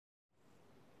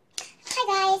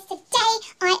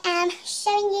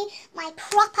my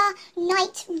proper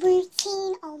night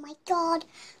routine. Oh my god.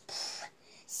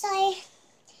 So,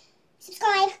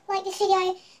 subscribe, like this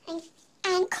video, and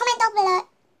comment down below.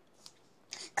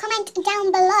 Comment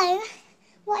down below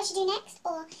what I should do next,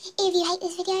 or if you hate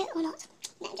this video or not.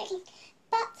 No, I'm joking.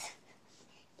 But,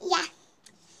 yeah.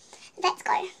 Let's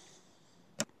go.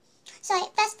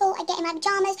 So, first of all, I get in my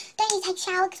pyjamas. Don't need to take a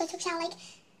shower, because I took a shower, like,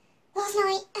 last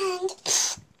night, and,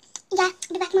 yeah,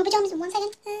 I'll be back in my pyjamas in 1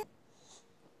 second.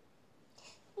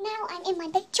 Now I'm in my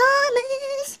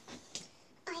pyjamas.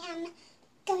 I am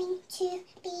going to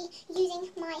be using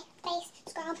my face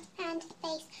scrub and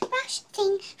face brush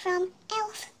thing from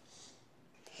e.l.f.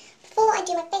 Before I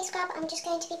do my face scrub, I'm just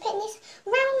going to be putting this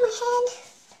around my head,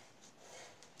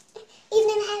 even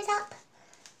though my hair is up.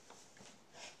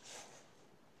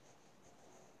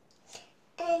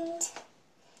 And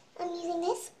I'm using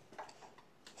this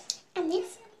and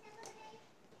this.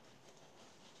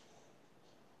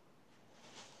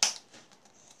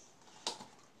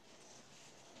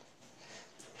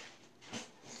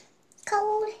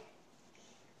 Cold.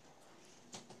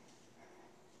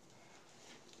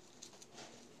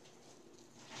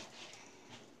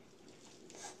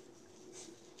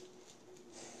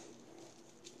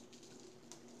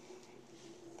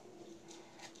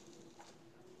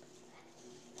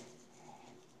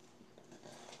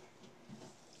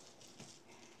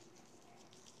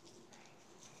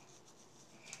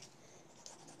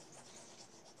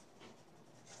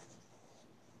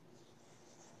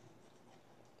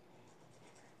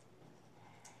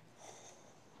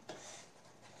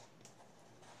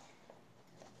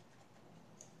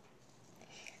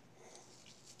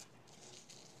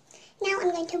 Now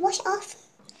I'm going to wash it off.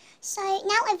 So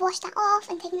now I've washed that off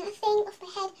and taken that thing off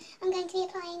my head, I'm going to be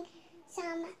applying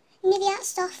some Nivea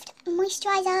Soft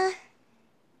Moisturiser.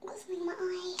 I've got something in my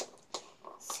eye.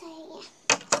 So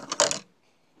yeah.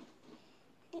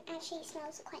 And actually it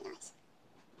smells quite nice.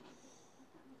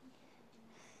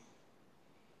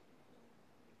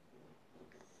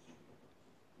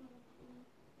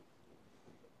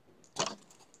 Okay.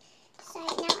 So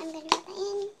now I'm going to rub that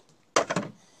in.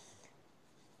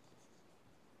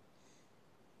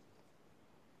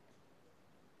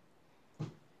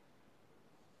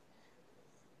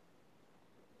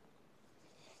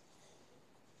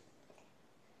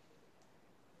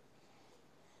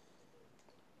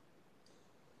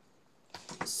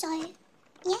 So,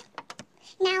 yeah,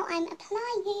 now I'm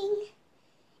applying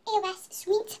EOS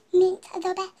Sweet Mint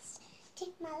The Best to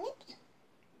my lips.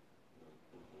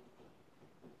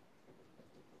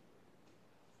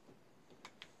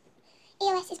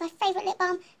 EOS is my favourite lip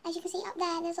balm. As you can see up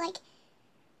there, there's like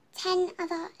 10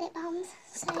 other lip balms,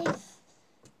 so...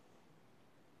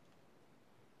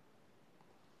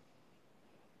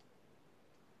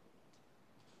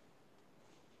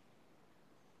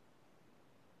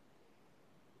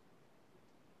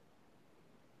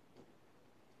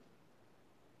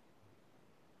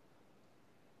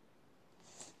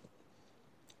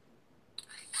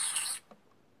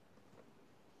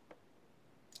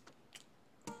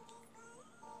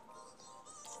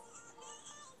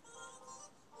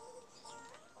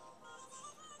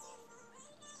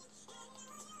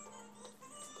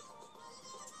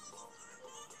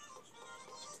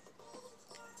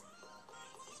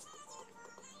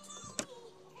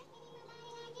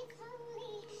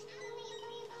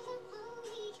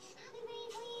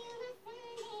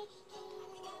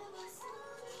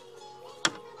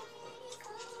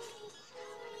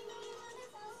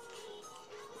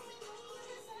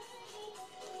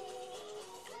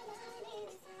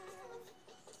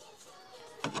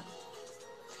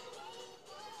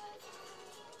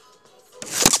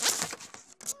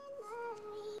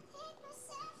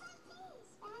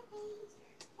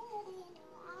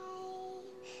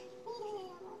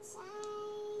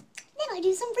 I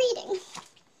do some reading.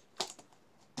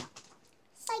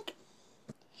 Psych.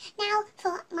 Now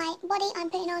for my body, I'm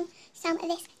putting on some of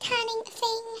this tanning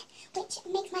thing, which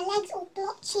makes my legs all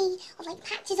blotchy, or like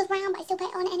patches of brown, but I still put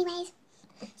it on anyways.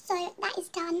 So that is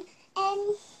done.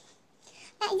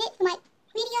 That is it for my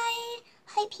video.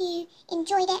 Hope you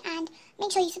enjoyed it, and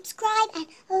make sure you subscribe and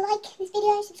like this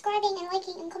video. Subscribing and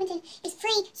liking and commenting is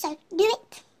free, so do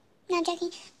it. No, I'm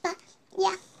joking, but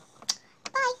yeah.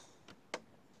 Bye.